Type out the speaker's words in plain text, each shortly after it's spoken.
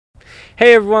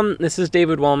Hey everyone, this is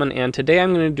David Wallman, and today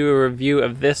I'm going to do a review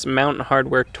of this Mountain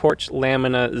Hardwear Torch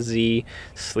Lamina Z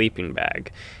sleeping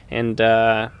bag. And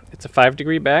it's a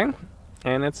 5-degree bag,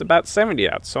 and it's about 70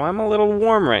 out, so I'm a little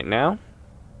warm right now,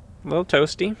 a little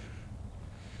toasty,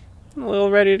 a little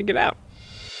ready to get out.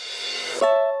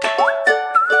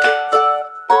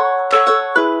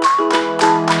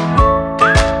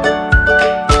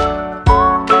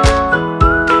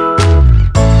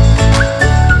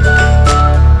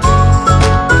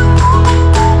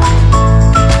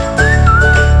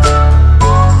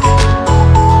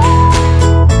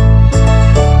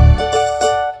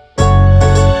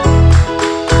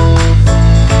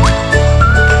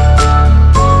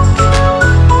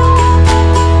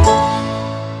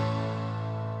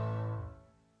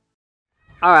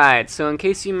 Alright, so in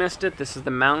case you missed it, this is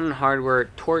the Mountain Hardwear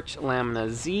Torch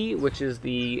Lamina Z, which is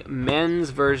the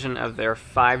men's version of their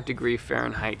 5-degree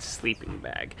Fahrenheit sleeping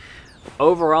bag.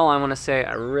 Overall, I want to say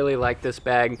I really like this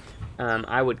bag.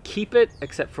 I would keep it,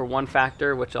 except for one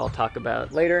factor, which I'll talk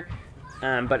about later.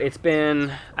 But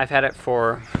I've had it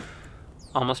for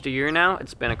almost a year now.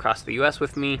 It's been across the US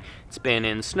with me. It's been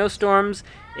in snowstorms.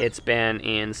 It's been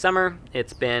in summer.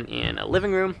 It's been in a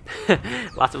living room.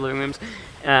 Lots of living rooms.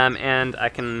 And I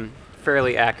can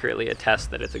fairly accurately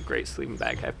attest that it's a great sleeping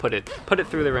bag. I put it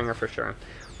through the ringer for sure.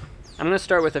 I'm going to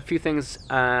start with a few things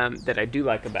that I do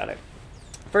like about it.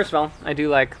 First of all, I do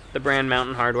like the brand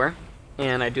Mountain Hardwear,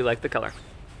 and I do like the color.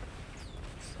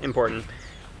 It's important.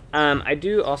 I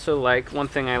do also like, one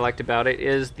thing I liked about it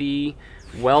is the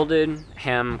welded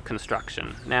hem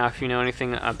construction. Now, if you know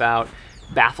anything about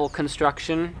baffle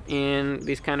construction in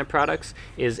these kind of products,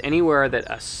 is anywhere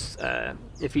that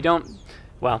if you don't,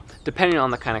 well, depending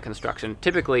on the kind of construction,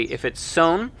 typically if it's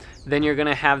sewn, then you're going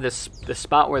to have this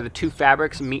spot where the two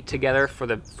fabrics meet together for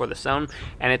the sewn,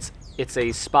 and it's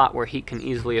a spot where heat can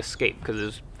easily escape because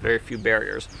there's very few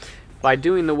barriers. By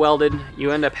doing the welded,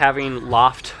 you end up having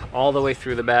loft all the way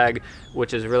through the bag,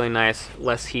 which is really nice.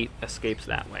 Less heat escapes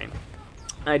that way.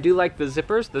 I do like the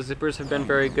zippers. The zippers have been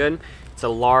very good. It's a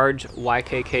large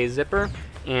YKK zipper,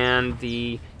 and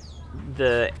the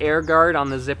air guard on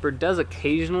the zipper does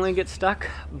occasionally get stuck,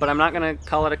 but I'm not going to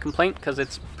call it a complaint because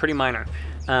it's pretty minor.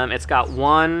 It's got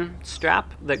one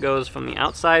strap that goes from the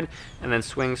outside and then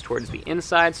swings towards the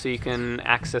inside, so you can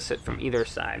access it from either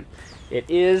side. It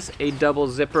is a double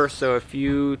zipper, so if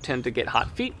you tend to get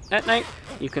hot feet at night,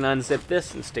 you can unzip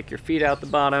this and stick your feet out the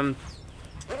bottom,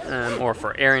 or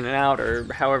for airing it out,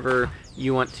 or however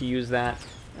you want to use that.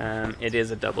 It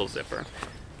is a double zipper.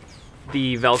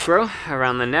 The Velcro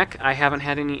around the neck, I haven't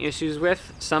had any issues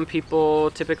with. Some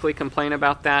people typically complain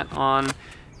about that on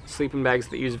sleeping bags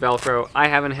that use Velcro. I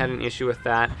haven't had an issue with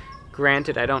that.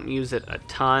 Granted, I don't use it a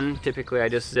ton. Typically, I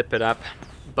just zip it up,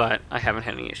 but I haven't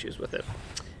had any issues with it.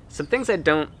 Some things I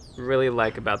don't really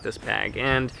like about this bag,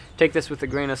 and take this with a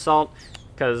grain of salt,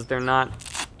 because they're not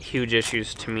huge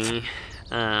issues to me.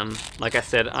 Like I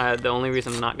said, the only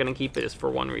reason I'm not going to keep it is for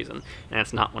one reason, and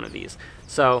it's not one of these.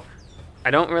 So,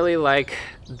 I don't really like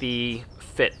the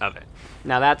fit of it.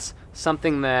 Now, that's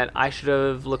something that I should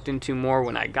have looked into more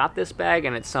when I got this bag,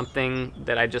 and it's something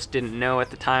that I just didn't know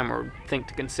at the time or think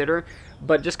to consider.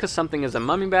 But just because something is a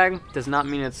mummy bag does not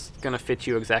mean it's going to fit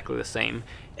you exactly the same.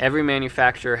 Every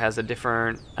manufacturer has a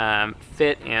different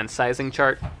fit and sizing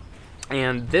chart,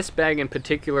 and this bag in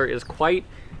particular is quite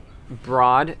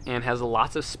broad and has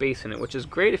lots of space in it, which is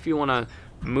great if you want to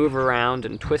move around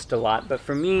and twist a lot. But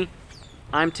for me,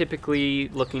 I'm typically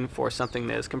looking for something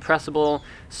that is compressible,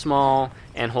 small,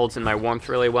 and holds in my warmth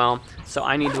really well. So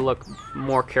I need to look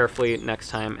more carefully next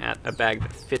time at a bag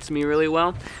that fits me really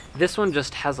well. This one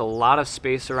just has a lot of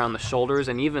space around the shoulders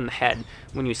and even the head.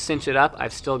 When you cinch it up,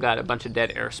 I've still got a bunch of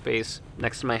dead air space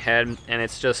next to my head, and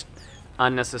it's just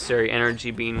unnecessary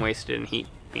energy being wasted and heat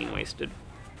being wasted.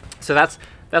 So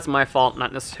that's my fault,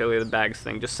 not necessarily the bag's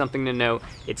thing, just something to know.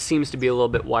 It seems to be a little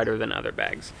bit wider than other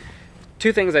bags.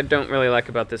 Two things I don't really like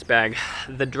about this bag.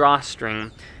 The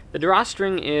drawstring. The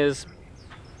drawstring is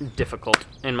difficult,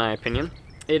 in my opinion.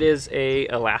 It is a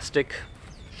elastic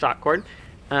shock cord,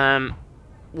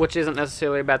 which isn't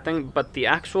necessarily a bad thing, but the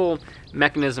actual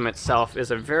mechanism itself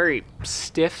is a very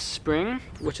stiff spring,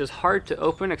 which is hard to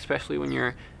open, especially when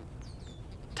you're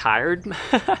tired.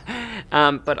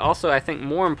 But also, I think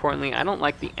more importantly, I don't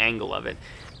like the angle of it.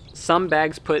 Some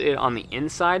bags put it on the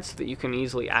inside so that you can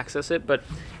easily access it, but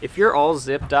if you're all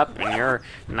zipped up and you're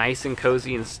nice and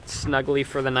cozy and snuggly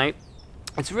for the night,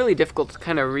 it's really difficult to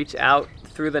kind of reach out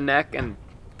through the neck and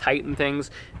tighten things.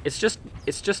 It's just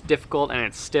difficult, and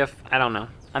it's stiff. I don't know.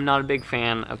 I'm not a big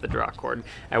fan of the draw cord.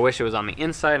 I wish it was on the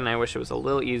inside, and I wish it was a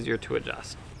little easier to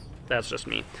adjust. That's just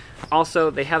me. Also,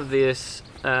 they have this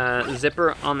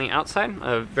zipper on the outside,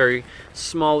 a very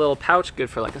small little pouch, good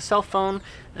for like a cell phone.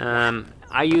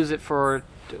 I use it for,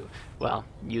 well,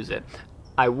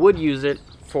 I would use it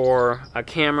for a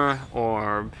camera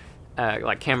or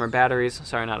like camera batteries.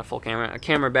 Sorry, not a full camera.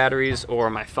 Camera batteries or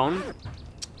my phone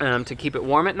to keep it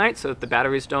warm at night so that the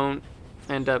batteries don't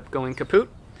end up going kaput.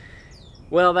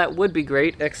 Well, that would be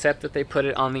great, except that they put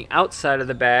it on the outside of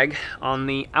the bag, on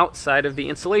the outside of the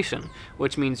insulation,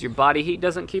 which means your body heat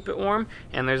doesn't keep it warm,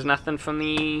 and there's nothing from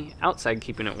the outside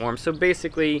keeping it warm. So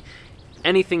basically,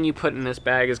 anything you put in this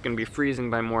bag is going to be freezing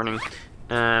by morning,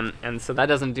 and so that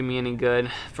doesn't do me any good.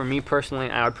 For me personally,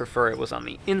 I would prefer it was on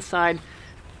the inside,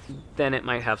 then it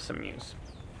might have some use.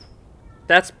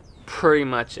 That's pretty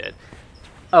much it.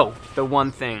 Oh, the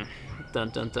one thing. Dun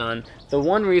dun dun. The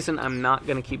one reason I'm not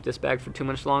going to keep this bag for too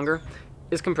much longer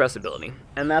is compressibility.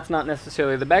 And that's not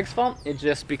necessarily the bag's fault, it's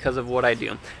just because of what I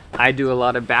do. I do a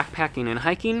lot of backpacking and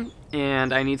hiking,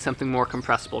 and I need something more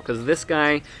compressible, because this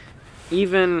guy,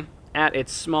 even at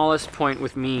its smallest point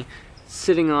with me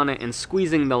sitting on it and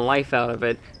squeezing the life out of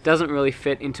it, doesn't really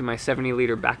fit into my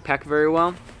 70-liter backpack very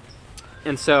well.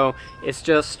 And so it's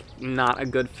just not a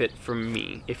good fit for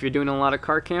me. If you're doing a lot of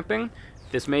car camping,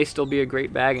 this may still be a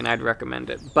great bag and I'd recommend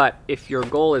it. But if your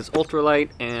goal is ultralight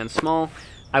and small,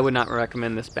 I would not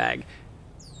recommend this bag.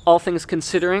 All things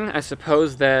considering, I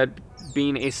suppose that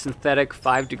being a synthetic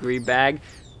 5-degree bag,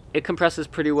 it compresses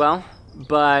pretty well,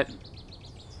 but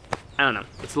I don't know,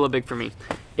 it's a little big for me.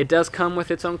 It does come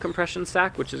with its own compression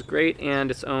sack, which is great,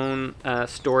 and its own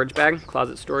storage bag,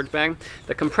 closet storage bag.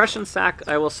 The compression sack,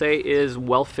 I will say, is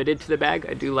well fitted to the bag.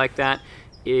 I do like that.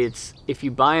 If you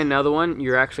buy another one,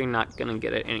 you're actually not going to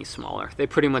get it any smaller. They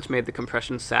pretty much made the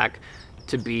compression sack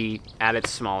to be at its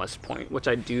smallest point, which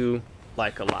I do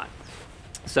like a lot.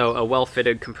 So a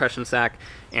well-fitted compression sack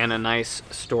and a nice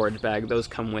storage bag, those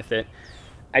come with it.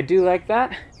 I do like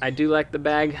that. I do like the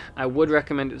bag. I would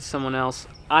recommend it to someone else.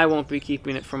 I won't be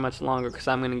keeping it for much longer because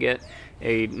I'm going to get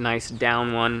a nice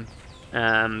down one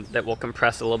that will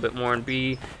compress a little bit more and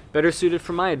be better suited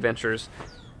for my adventures.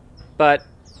 But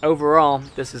overall,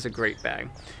 this is a great bag.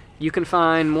 You can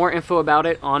find more info about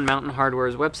it on Mountain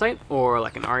Hardwear's website, or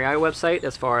like an REI website,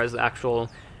 as far as the actual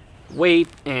weight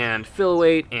and fill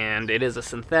weight, and it is a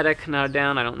synthetic, not a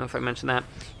down. I don't know if I mentioned that.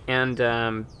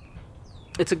 And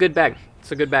it's a good bag.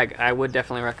 It's a good bag. I would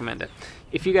definitely recommend it.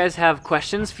 If you guys have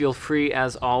questions, feel free,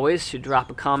 as always, to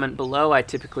drop a comment below. I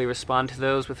typically respond to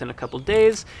those within a couple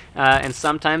days, and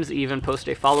sometimes even post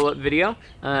a follow-up video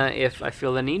if I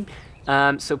feel the need.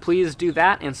 So please do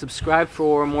that and subscribe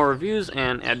for more reviews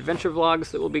and adventure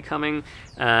vlogs that will be coming,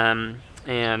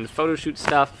 and photo shoot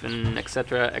stuff, and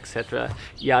etc.,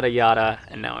 yada yada,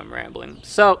 and now I'm rambling.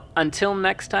 So until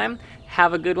next time,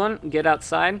 have a good one, get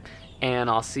outside, and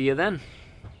I'll see you then.